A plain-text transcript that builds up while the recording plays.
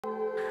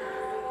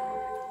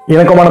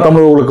இணக்கமான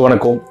தமிழர்களுக்கு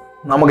வணக்கம்.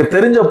 நமக்கு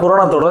தெரிஞ்ச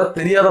புராணத்தோட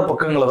தெரியாத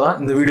பக்கங்களை தான்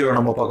இந்த வீடியோவில்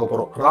நம்ம பார்க்க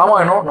போறோம்.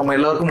 ராமாயணம் நம்ம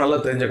எல்லாருக்கும் நல்லா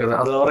தெரிஞ்ச கதை.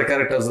 அதுல வர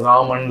கேரக்டர்ஸ்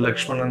ராமன்,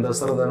 லக்ஷ்மணன்,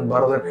 தசரதன்,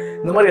 பரதன்,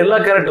 இந்த மாதிரி எல்லா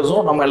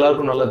கேரக்டர்ஸும் நம்ம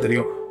எல்லாருக்கும் நல்லா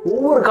தெரியும்.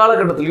 ஒவ்வொரு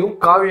காலகட்டத்திலையும்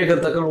காவிய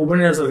கர்த்தாக்கள்,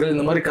 உபன்யாசர்கள்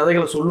இந்த மாதிரி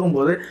கதைகளை சொல்லும்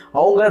போது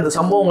அவங்க இந்த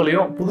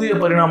சம்பவங்களையும் புதிய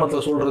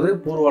பரிணாமத்தில் சொல்றது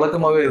ஒரு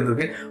வழக்கமாகவே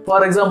இருந்திருக்கு.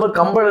 ஃபார் எக்ஸாம்பிள்,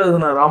 கம்பன்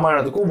எழுதின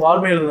ராமாயணத்துக்கும்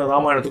வால்மீகி எழுதின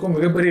ராமாயணத்துக்கும்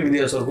மிகப்பெரிய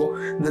வித்தியாசம் இருக்கும்.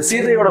 இந்த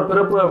சீதையோட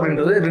பிறப்பு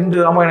அப்படின்றது ரெண்டு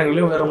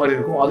ராமாயணங்களையும் வேற மாதிரி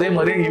இருக்கும். அதே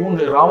மாதிரி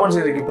இவங்க ராமன்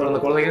சீதைக்கு பிறந்த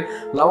குழந்தைகள்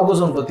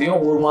லவகுசம்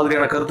பத்தியும் ஒரு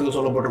மாதிரியான கருத்துக்கு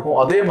சொல்லப்பட்டிருக்கும்.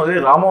 அதே மாதிரி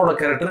ராமனோட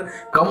கேரக்டர்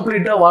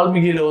கம்ப்ளீட்டா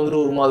வால்மீகியில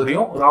வந்துட்டு ஒரு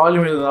மாதிரியும்,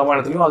 வால்மீகி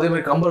ராமாயணத்திலையும் அதே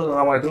மாதிரி கம்பன்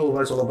ராமாயணத்திலும் ஒரு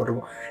மாதிரி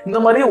சொல்லப்பட்டிருக்கும். இந்த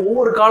மாதிரி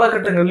ஒவ்வொரு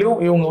காலகட்டங்களிலும்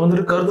இவங்க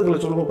வந்துட்டு கருத்துக்களை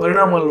சொல்லும்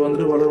பரிணாமங்கள்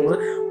வந்துட்டு வளரும்போது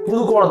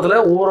புது கோணத்துல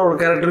ஒவ்வொரு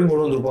கேரக்டரும்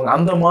கொண்டு வந்திருப்பாங்க.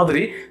 அந்த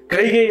மாதிரி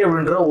கைகை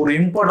அப்படின்ற ஒரு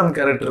இம்பார்ட்டன்ட்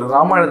கேரக்டர்,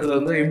 ராமாயணத்துல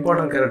இருந்த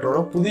இம்பார்ட்டன்ட் கேரக்டரோட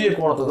புதிய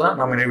கோணத்தை தான்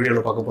நம்ம இந்த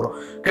வீடியோல பார்க்க போறோம்.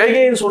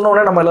 கைகைன்னு சொன்ன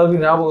உடனே நம்ம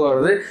எல்லாருக்கும் ஞாபகம்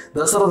வருது,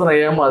 தசரதனை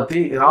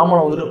ஏமாத்தி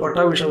ராமனை வந்துட்டு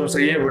பட்டாபிஷேகம்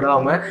செய்ய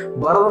விடாம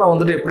பரதனை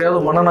வந்துட்டு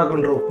எப்படியாவது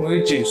மன்னனாக்குன்ற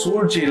முயற்சி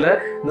சூழ்ச்சியில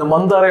இந்த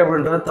மந்தாரை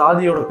அப்படின்ற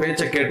தாதியோட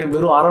பேச்சை கேட்டு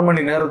வெறும் 1/2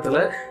 மணி நேரத்துல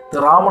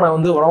ராமனை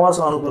வந்து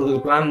வனவாசம்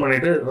அனுப்புறதுக்கு பிளான்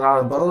பண்ணிட்டு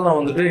பரதனை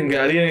வந்துட்டு இங்க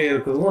அரியணை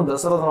இருக்கிறதுக்கும்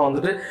தசரதனை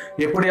வந்துட்டு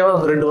எப்படியாவது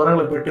அந்த 2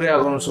 வரங்களை பெற்றே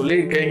ஆகணும்னு சொல்லி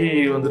கைகை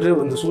வந்துட்டு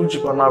இந்த சூழ்ச்சி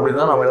பண்ணா அப்படின்னு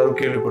தான் நம்ம எல்லாரும்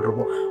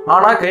கேள்விப்பட்டிருப்போம்.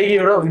 ஆனா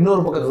கைகையோட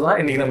இன்னொரு பக்கத்தை தான்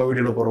இன்னைக்கு நம்ம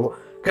வீடியோல போறோம்.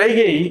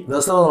 கைகை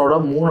தசரதனோட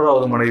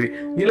 3வது மனைவி.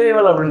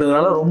 இளையவள்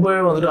அப்படின்றதுனால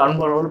ரொம்பவே வந்துட்டு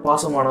அன்பானவள்,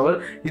 பாசமானவள்.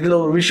 இதுல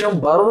ஒரு விஷயம்,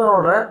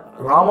 பரதனோட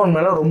ராமன்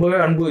மேல ரொம்பவே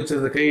அன்பு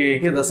வச்சிருந்த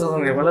கைகைக்கு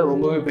தசரதன் மேல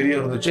ரொம்பவே பெரிய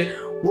இருந்துச்சு.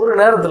 ஒரு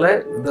நேரத்துல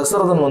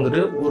தசரதன்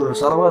வந்துட்டு ஒரு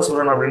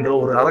சரவாசுரன் அப்படின்ற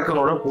ஒரு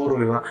அரக்கனோட போர்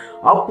வீரன்.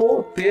 அப்போ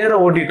தேரை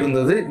ஓட்டிட்டு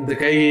இருந்தது இந்த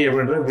கைகை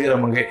அப்படின்ற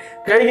வீரமங்கை.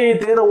 கைகையை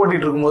தேரை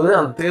ஓட்டிட்டு இருக்கும்போது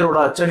அந்த தேரோட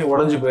அச்சாணி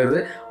உடஞ்சு போயிருது.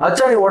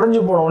 அச்சாணி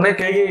உடஞ்சு போன உடனே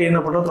கைகை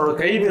என்ன பண்றா, தன்னோட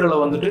கை வீரலை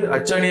வந்துட்டு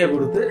அச்சாணியா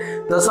கொடுத்து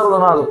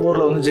தசரதனா அந்த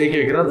போர்ல வந்து ஜெயிக்க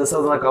வைக்கிறா,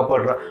 தசரதனா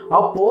காப்பாற்றுறா.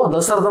 அப்போ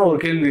தசரதன் ஒரு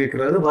கேள்வி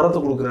கேட்கிறாரு,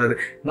 வரத்தை கொடுக்குறாரு.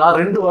 நான்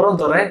 2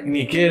 வரம் தரேன்,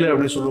 நீ கேளு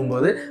அப்படின்னு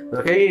சொல்லும்போது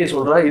கைகையை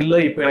சொல்றா, இல்ல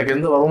இப்ப எனக்கு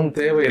எந்த வரமும்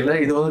தேவையில்லை,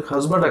 இது வந்து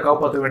ஹஸ்பண்டை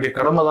காப்பாற்ற வேண்டிய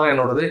கடமை தான்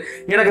என்னோடது,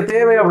 எனக்கு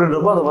தேவை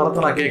அப்படின்றப்ப அந்த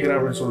வரத்தை நான் கேட்கிறேன்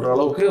அப்படின்னு சொல்ற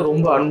அளவுக்கு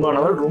ரொம்ப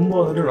அன்பானவர், ரொம்ப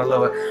வந்துட்டு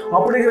நல்லவர்.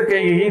 அப்படிங்கிற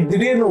கைகை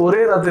திடீர்னு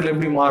ஒரே ராத்திரியில்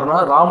எப்படி மாறினா,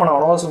 ராமனை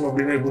வனவாசம்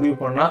அப்படின்னு முடிவு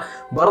பண்ணா,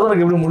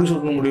 பரதனுக்கு எப்படி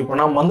முடிச்சுட்டு முடிவு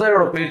பண்ணா,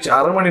 மந்தாயோட பேச்சு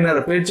 1/2 மணி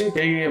நேர பேச்சு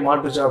கைகையை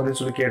மாற்றுச்சா அப்படின்னு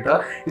சொல்லி கேட்டா,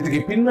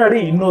 இதுக்கு பின்னாடி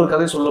இன்னொரு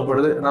கதை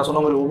சொல்லப்படுது. நான்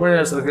சொன்ன மாதிரி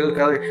உபன்யாசர்கள்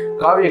கதை,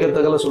 காவிய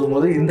கருத்துக்களை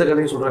சொல்லும்போது இந்த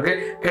கதையை சொல்றாங்க.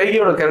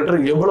 கைகையோட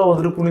கேரக்டர் எவ்வளவு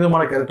வந்துட்டு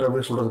புனிதமான கேரக்டர்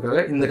அப்படின்னு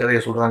சொல்றதுக்காக இந்த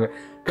கதையை சொல்றாங்க.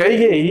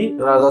 கைகை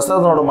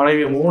தசரதனோட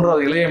மனைவி,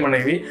 3வது இளைய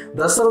மனைவி.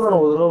 தசரதன்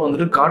ஒரு தடவை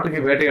வந்துட்டு காட்டுக்கு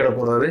வேட்டையாட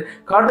போறாரு.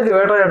 காட்டுக்கு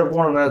வேட்டையாட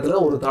போன நேரத்துல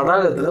ஒரு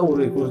தடாகத்துல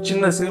ஒரு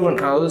சின்ன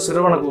சிறுவன், அதாவது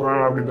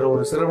சிறுவனகுமரன் அப்படின்ற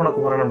ஒரு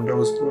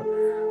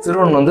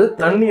சிறுவன் வந்து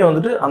தண்ணியை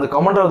வந்துட்டு அந்த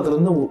கமண்டலத்துல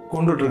இருந்து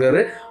கொண்டுட்டு இருக்காரு.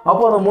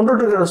 அப்போ அந்த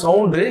கொண்டுட்டு இருக்கிற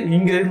சவுண்டு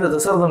இங்க இருந்த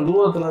தசரதன்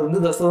தூரத்துல இருந்து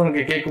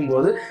தசரதனுக்கு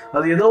கேட்கும்போது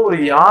அது ஏதோ ஒரு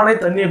யானை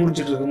தண்ணியை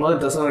குடிச்சிட்டு இருக்கும் போது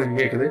தசரதனுக்கு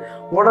கேட்குது.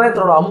 உடனே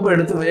தன்னோட அம்பு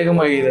எடுத்து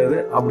வேகமாகிறாரு.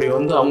 அப்படி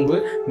வந்து அம்பு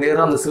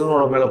நேராக அந்த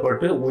சிறுவனோட மேல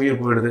பட்டு உயிர்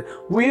போயிடுது.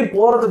 உயிர்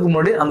போறதுக்கு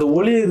முன்னாடி அந்த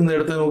ஒளி இருந்த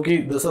இடத்தை நோக்கி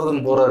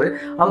தசரதன் போறாரு.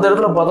 அந்த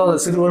இடத்துல பார்த்தா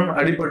அந்த சிறுவன்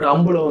அடிபட்டு,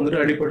 அம்புல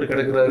வந்துட்டு அடிபட்டு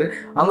கிடக்குறாரு.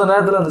 அந்த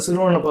நேரத்துல அந்த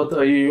சிறுவனை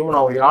பார்த்து, ஐயோ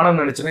நான் யானை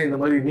நினைச்சேனே, இந்த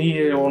மாதிரி நீ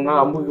ஒன்னா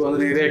அம்புக்கு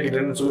வந்துட்டு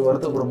இரையாக்கிட்டேன்னு சொல்லி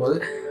வருத்தப்படும் போது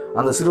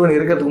அந்த சிறுவன்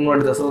இருக்கிறதுக்கு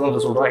முன்னாடி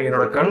தசரதன் சொல்றான்,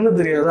 என்னோட கண்ணு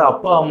தெரியாத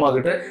அப்பா அம்மா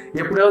கிட்ட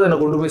எப்படியாவது என்னை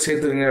கொண்டு போய்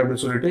சேர்த்துருங்க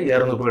அப்படின்னு சொல்லிட்டு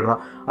இறந்து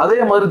போயிடுறான். அதே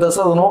மாதிரி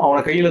தசரதனும்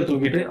அவனை கையில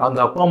தூக்கிட்டு அந்த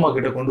அப்பா அம்மா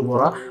கிட்ட கொண்டு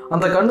போறான்.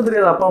 அந்த கண்ணு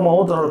தெரியாத அப்பா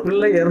அம்மாவும் தன்னோட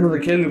பிள்ளை இறந்ததை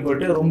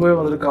கேள்விப்பட்டு ரொம்பவே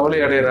வந்துட்டு கவலை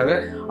அடைகிறாங்க.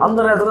 அந்த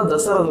நேரத்துல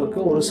தசரதனுக்கு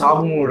ஒரு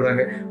சாபமும்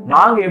விடுறாங்க.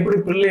 நாங்க எப்படி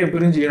பிள்ளையை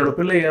பிரிஞ்சு, என்னோட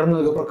பிள்ளை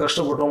இறந்ததுக்கு அப்புறம்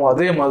கஷ்டப்பட்டோமோ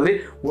அதே மாதிரி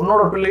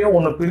உன்னோட பிள்ளையும்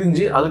உன்னை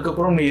பிரிஞ்சு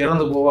அதுக்கப்புறம் நீ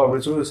இறந்து போவா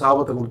அப்படின்னு சொல்லி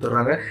சாபத்தை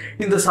கொடுத்துட்றாங்க.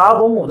 இந்த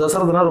சாபம்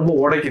தசரதனா ரொம்ப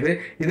உடைக்குது.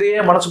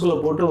 இதையே மனசுக்குள்ள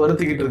போட்டு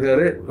வருத்திக்கிட்டு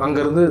இருக்காரு.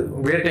 அங்கிருந்து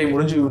வேட்டை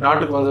முடிஞ்சு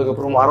நாட்டுக்கு வந்ததுக்கு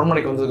அப்புறம்,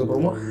 அரண்மனைக்கு வந்ததுக்கு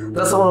அப்புறமும்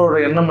தசரதனோட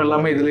எண்ணம்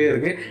எல்லாமே இதுலயே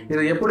இருக்கு.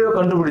 இதை எப்படியோ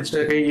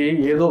கண்டுபிடிச்சிட்ட கைகை,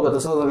 ஏதோ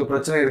தசரதனுக்கு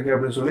பிரச்சனை இருக்கு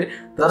அப்படின்னு சொல்லி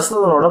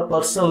தசரதனோட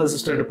பர்சனல்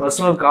அசிஸ்டன்ட்,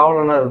 பர்சனல்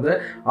காவலனா இருந்த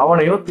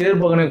அவனையும்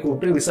தேர்ப்பகனையும்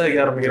கூப்பிட்டு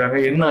விசாரிக்க ஆரம்பிக்கிறாங்க.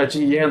 என்ன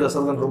ஆச்சு, ஏன்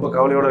தசரதன் ரொம்ப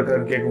கவலையோட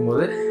இருக்காருன்னு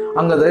கேட்கும்போது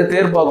அங்க அதை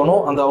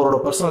தேர்ப்பாகணும், அந்த அவரோட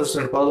பர்சனல்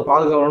அசிஸ்டன்ட்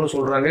பாதுகாவலன்னு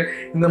சொல்றாங்க.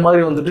 இந்த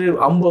மாதிரி வந்துட்டு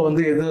அம்பை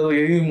வந்து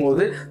எரியும்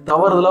போது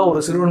தவறுதலா ஒரு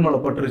சிறுவன் மேல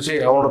பட்டுருச்சு,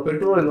 அவனோட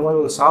பெற்றோர் இந்த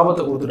மாதிரி ஒரு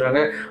சாபத்தை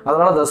கொடுத்துட்டாங்க,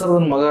 அதனால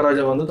தசரதன்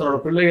மகாராஜா வந்து தன்னோட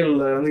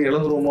பிள்ளைகள்ல இருந்து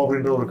இழந்துருவோமோ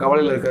அப்படின்ற ஒரு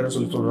கவலையில இருக்காருன்னு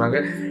சொல்லி சொல்றாங்க.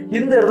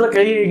 இந்த இடத்துல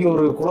கைகைக்கு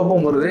ஒரு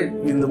குழப்பம் வருது.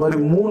 இந்த மாதிரி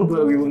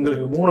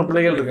இவங்களுக்கு 3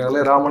 பிள்ளைகள்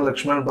இருக்காங்களே, ராமன்,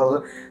 லக்ஷ்மணன்,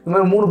 பரதன், இந்த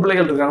மாதிரி 3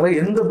 பிள்ளைகள் இருக்காங்களே,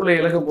 எந்த பிள்ளை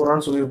இழக்க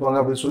போறான்னு சொல்லியிருப்பாங்க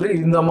அப்படின்னு சொல்லி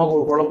இந்த அம்மாவுக்கு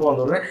ஒரு குழப்பம்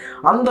வந்தோடனே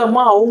அந்த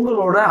அம்மா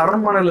அவங்களோட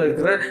அரண்மனையில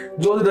இருக்கிற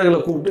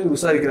ஜோதிடர்களை கூப்பிட்டு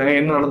விசாரிக்கிறாங்க,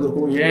 என்ன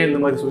நடந்திருக்கும், ஏன் இந்த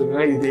மாதிரி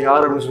சொல்லியிருக்காங்க, இது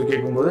யார் அப்படின்னு சொல்லி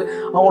கேட்கும்போது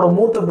அவங்களோட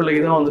மூத்த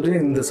பிள்ளைக்கு தான் வந்துட்டு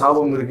இந்த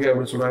சாபம் இருக்கு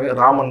அப்படின்னு சொல்றாங்க.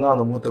 ராமன் தான்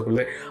அந்த மூத்த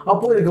பிள்ளை.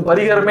 அப்போ இதுக்கு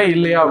பரிகாரமே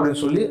இல்லையா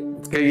அப்படின்னு சொல்லி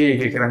கைகையை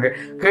கேட்குறாங்க.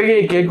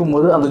 கைகையை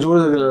கேட்கும்போது அந்த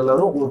ஜோதிடர்கள்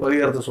எல்லாரும் ஒரு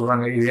பரிகாரத்தை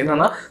சொல்றாங்க. இது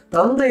என்னன்னா,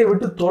 தந்தையை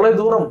விட்டு தொலை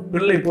தூரம்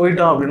பிள்ளை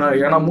போயிட்டான் அப்படின்னா,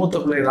 ஏன்னா மூத்த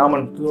பிள்ளை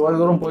ராமன் தொலை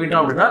தூரம்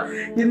போயிட்டான் அப்படின்னா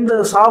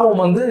இந்த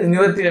சாபம் வந்து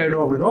நிவர்த்தி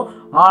ஆயிடும் அப்படின்னும்,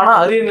 ஆனா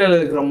அரிய நிலையில்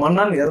இருக்கிற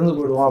மன்னன் இறந்து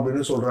போயிடுவான்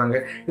அப்படின்னு சொல்றாங்க.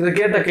 இதை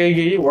கேட்ட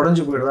கைகையை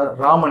உடஞ்சு போயிடுறா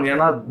ராமன்.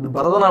 ஏன்னா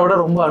பரதனை விட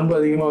ரொம்ப அன்பு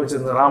அதிகமா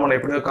வச்சிருந்த ராமனை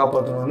எப்படியோ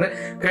காப்பாற்றணும்னு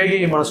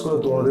கைகையை மனசுக்குள்ள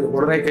தோணுது.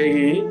 உடனே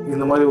கைகையை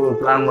இந்த மாதிரி ஒரு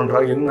பிளான்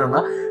பண்றா.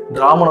 என்னன்னா,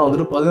 ராமனை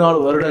வந்துட்டு 14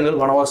 வருடங்கள்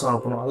வனவாசம்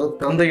அனுப்பணும். அதாவது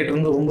தந்தைகிட்ட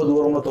இருந்து ரொம்ப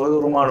தூரமா தொலை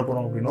தூரமா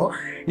அனுப்பணும் அப்படின்னும்,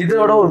 இதை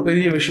விட ஒரு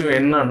பெரிய விஷயம்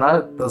என்னன்னா,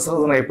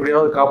 தசரதனை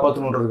எப்படியாவது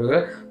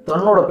காப்பாற்றணுன்றதுக்காக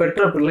தன்னோட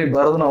பெற்ற பிள்ளை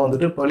பரதனை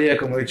வந்துட்டு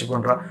பலியாக்க முயற்சி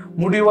பண்றா.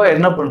 முடிவா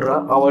என்ன பண்றா,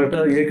 அவர்கிட்ட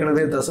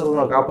ஏற்கனவே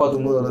தசரதனை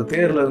காப்பாற்றும் போது அந்த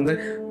தேர்ல இருந்து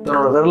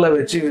தன்னோட விரலை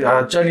வச்சு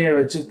அச்சாணியை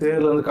வச்சு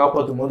தேர்ல இருந்து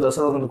காப்பாற்றும் போது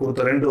தசரதனுக்கு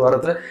கொடுத்த 2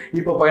 வரத்தை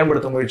இப்ப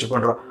பயன்படுத்த முயற்சி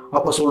பண்றா.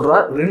 அப்ப சொல்றா,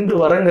 2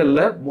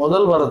 வரங்கள்ல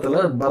முதல் வரத்துல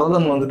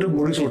பரதன் வந்துட்டு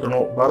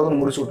முடிசூட்டணும், பரதன்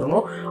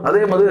முடிசூட்டணும்.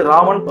 அதே மாதிரி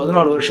ராமன்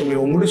 14 வருஷம்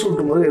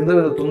முடிசூட்டும் போது எந்த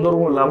வித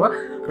தொந்தரவும் இல்லாம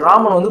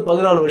ராமன் வந்து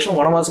 14 வருஷம்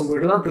வனவாசம்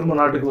போயிட்டு தான் திரும்ப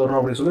நாட்டுக்கு வரணும்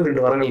அப்படின்னு சொல்லி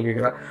 2 வரங்கள்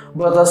கேட்கிறான்.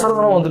 இப்போ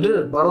தசரதனும் வந்துட்டு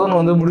பரதன்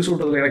வந்து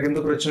முடிசூட்டதுல எனக்கு எந்த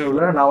பிரச்சனையும்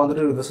இல்லை, நான்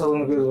வந்துட்டு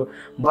தசரதனுக்கு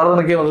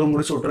பரதனுக்கே வந்துட்டு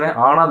முடிசூட்டுறேன்,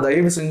 ஆனா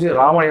தயவு செஞ்சு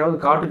ராமனையாவது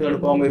காட்டுக்கு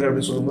அனுப்பாம இரு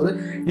அப்படின்னு சொல்லும்போது,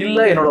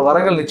 இல்ல என்னோட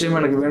வரங்கள் நிச்சயமா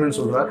எனக்கு வேணும்னு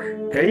சொல்ற.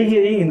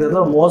 கைகையை இந்த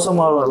இடத்துல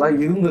மோசமானதெல்லாம்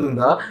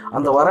இருந்திருந்தா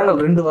அந்த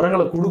வரங்கள் 2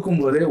 வரங்களை கொடுக்கும்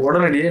போதே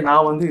உடனடியே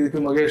நான் வந்து இதுக்கு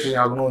மகேஷி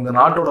ஆகணும், இந்த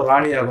நாட்டோட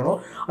ராணி ஆகணும்,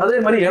 அதே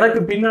மாதிரி எனக்கு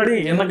பின்னாடி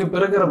எனக்கு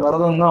பிறக்கிற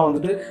பரதன் தான்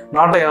வந்துட்டு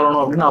நாட்டை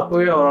ஆளணும் அப்படின்னு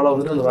அப்பவே அவரால்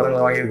வந்துட்டு அந்த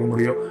வரங்களை வாங்கியிருக்க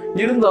முடியும்.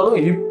 இருந்தாலும்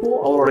இப்போ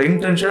அவரோட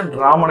இன்டென்ஷன்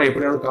ராமனை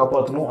எப்படியாவது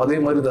காப்பாற்றணும், அதே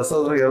மாதிரி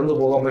தசரதனை இறந்து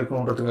போகாமல்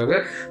இருக்கணுன்றதுக்காக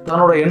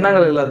தன்னோட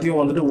எண்ணங்கள் எல்லாத்தையும்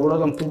வந்துட்டு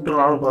உலகம்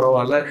தூட்டுனாலும்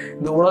பரவாயில்ல,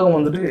 இந்த உலகம்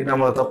வந்துட்டு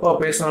நம்ம தப்பா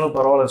பேசினாலும்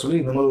பரவாயில்லன்னு சொல்லி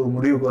இந்த மாதிரி ஒரு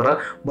முடிவுக்கு வர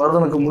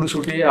பரதனுக்கு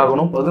முடிசூட்டியே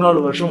ஆகணும்.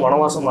 14 வருஷம்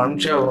வனவாசம்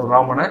அனுப்பிச்சே ஆகணும்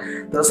ராமனை.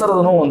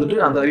 தசரதனும் வந்துட்டு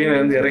அந்த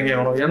அரியணையிலிருந்து இறங்கி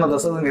ஆகணும். ஏன்னா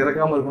தசரதன்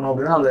இறக்காம இருக்கணும்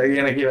அப்படின்னா அந்த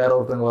அரியணைக்கு வேற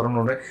ஒருத்தங்க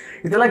வரணும்னு.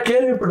 இதெல்லாம்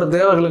கேள்விப்பட்ட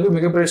தேவர்களுக்கு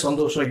மிகப்பெரிய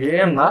சந்தோஷம்.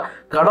 ஏன்னா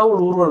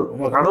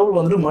கடவுள்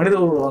வந்துட்டு மனித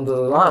உருவம்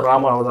வந்ததுதான்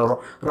ராம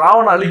அவதாரம்.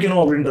 ராவண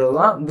அழிக்கணும்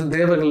அப்படின்றதுதான் இந்த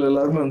தேவர்கள்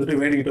எல்லாருமே வந்துட்டு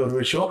வேண்டிக்கிட்ட ஒரு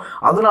விஷயம்.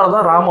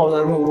 அதனாலதான் ராம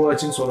அவதாரமே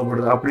உருவாச்சுன்னு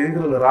சொல்லப்படுது. அப்படி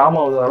இருக்கிற இந்த ராம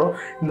அவதாரம்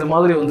இந்த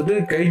மாதிரி வந்துட்டு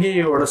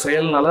கைகையோட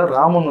செயல்னால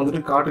ராமன்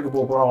வந்துட்டு காட்டுக்கு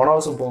போறான்,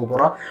 வனவாசம் போக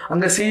போறான்.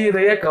 அங்க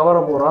சீதையை கவர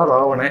போறான்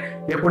ராவணை.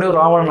 எப்படியோ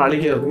ராவணன்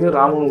அழிக்கிறதுக்கு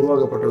ராமன்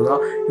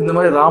உருவாக்கப்பட்டதுதான். இந்த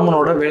மாதிரி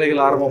ராமனோட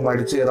வேலைகள்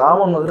ஆரம்பமாயிடுச்சு.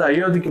 ராமன் வந்துட்டு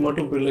அயோத்திக்கு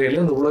மட்டும் பிள்ளை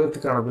இல்லை, இந்த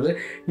உலகத்துக்கான பிள்ளை.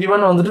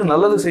 இவன் வந்துட்டு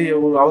நல்லது செய்ய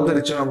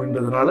அவதரிச்சான்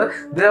அப்படின்றதுனால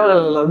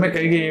தேவர்கள் எல்லாருமே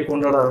கைகையை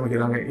கொண்டாட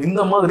ஆரம்பிக்கிறாங்க.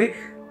 இந்த மாதிரி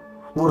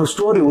ஒரு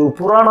ஸ்டோரி, ஒரு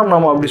புராணம்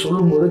நம்ம அப்படி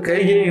சொல்லும்போது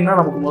கைகைன்னா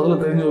நமக்கு முதல்ல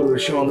தெரிஞ்ச ஒரு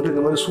விஷயம் வந்துட்டு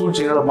இந்த மாதிரி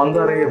சூழ்ச்சியால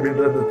மந்தாரை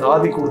அப்படின்றது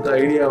தாதி கொடுத்த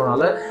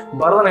ஐடியாவனால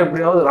பரதனை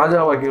எப்படியாவது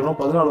ராஜாவாக்கிடணும்,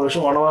 14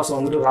 வருஷம் வனவாசம்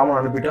வந்துட்டு ராமன்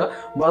அனுப்பிட்டா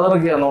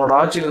பரதனுக்கு அவனோட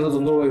ஆட்சியிலேருந்து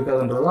தொந்தரவு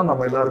இருக்காதுன்றதுதான்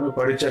நம்ம எல்லாருமே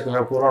படித்த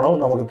புராணம்,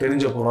 நமக்கு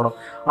தெரிஞ்ச புராணம்.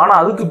 ஆனால்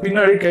அதுக்கு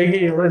பின்னாடி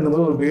கைகையோட இந்த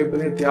மாதிரி ஒரு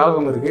மிகப்பெரிய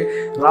தியாகம் இருக்கு.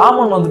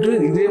 ராமன் வந்துட்டு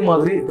இதே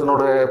மாதிரி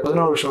தன்னோட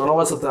 14 வருஷம்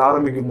வனவாசத்தை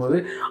ஆரம்பிக்கும் போது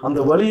அந்த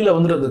வழியில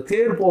வந்துட்டு அந்த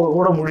தேர் போக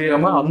கூட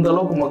முடியாம அந்த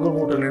அளவுக்கு மக்கள்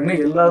கூட்டம் நின்று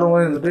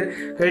எல்லாருமே வந்துட்டு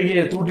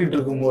கைகையை தூட்டிட்டு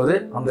இருக்கும்போது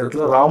அந்த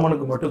இடத்துல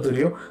ராமனுக்கு மட்டும்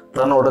தெரியும்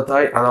தன்னோட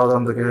தாய், அதாவது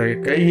அந்த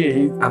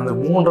கைகையை, அந்த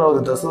 3வது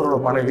தசரதனோட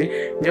மனைவி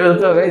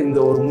எதற்காக இந்த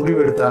ஒரு முடிவு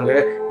எடுத்தாங்க,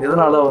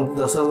 எதனால வந்து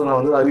தசரதனை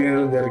வந்து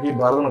அரியணையிலிருந்து இறக்கி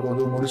பரதனுக்கு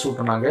வந்து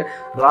முடிசூட்டினாங்க,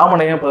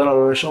 ராமனையும்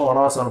 14 வருஷம்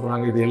வனவாசம்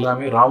அனுப்புனாங்க, இது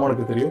எல்லாமே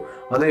ராமனுக்கு தெரியும்.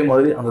 அதே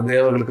மாதிரி அந்த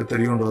தேவர்களுக்கு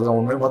தெரியும்ன்றதுதான்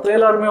உண்மை. மற்ற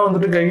எல்லாருமே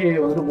வந்துட்டு கைகையை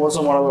வந்துட்டு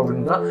மோசமானவ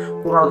அப்படின்னு தான்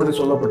புராணத்துல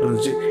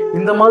சொல்லப்பட்டிருந்துச்சு.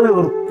 இந்த மாதிரி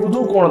ஒரு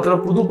புது கோணத்துல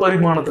புது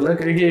பரிமாணத்துல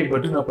கைகையை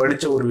பற்றி நான்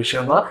படிச்ச ஒரு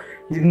விஷயம் தான்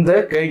இந்த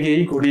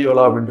கைகையை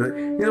கொடியோலா அப்படின்றது.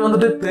 இது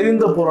வந்துட்டு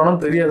தெரிந்த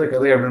புராணம் தெரியாத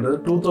கதை அப்படின்றது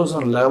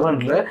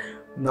 2011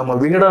 நம்ம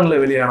விகடன்ல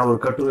வெளியான ஒரு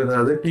கட்டுரை.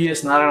 அதாவது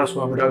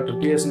டாக்டர்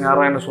டி.எஸ்.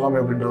 நாராயணசுவாமி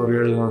அப்படின்றவர்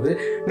எழுதுனது.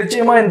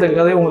 நிச்சயமா இந்த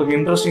கதை உங்களுக்கு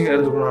இன்ட்ரெஸ்டிங்காக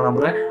இருந்துக்கணும் நான்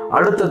நம்புறேன்.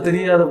 அடுத்த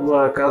தெரியாத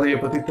கதையை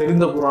பத்தி,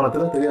 தெரிந்த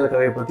புராணத்துல தெரியாத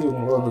கதையை பத்தி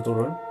உங்களுக்கு வந்து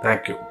சொல்றேன்.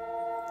 தேங்க்யூ.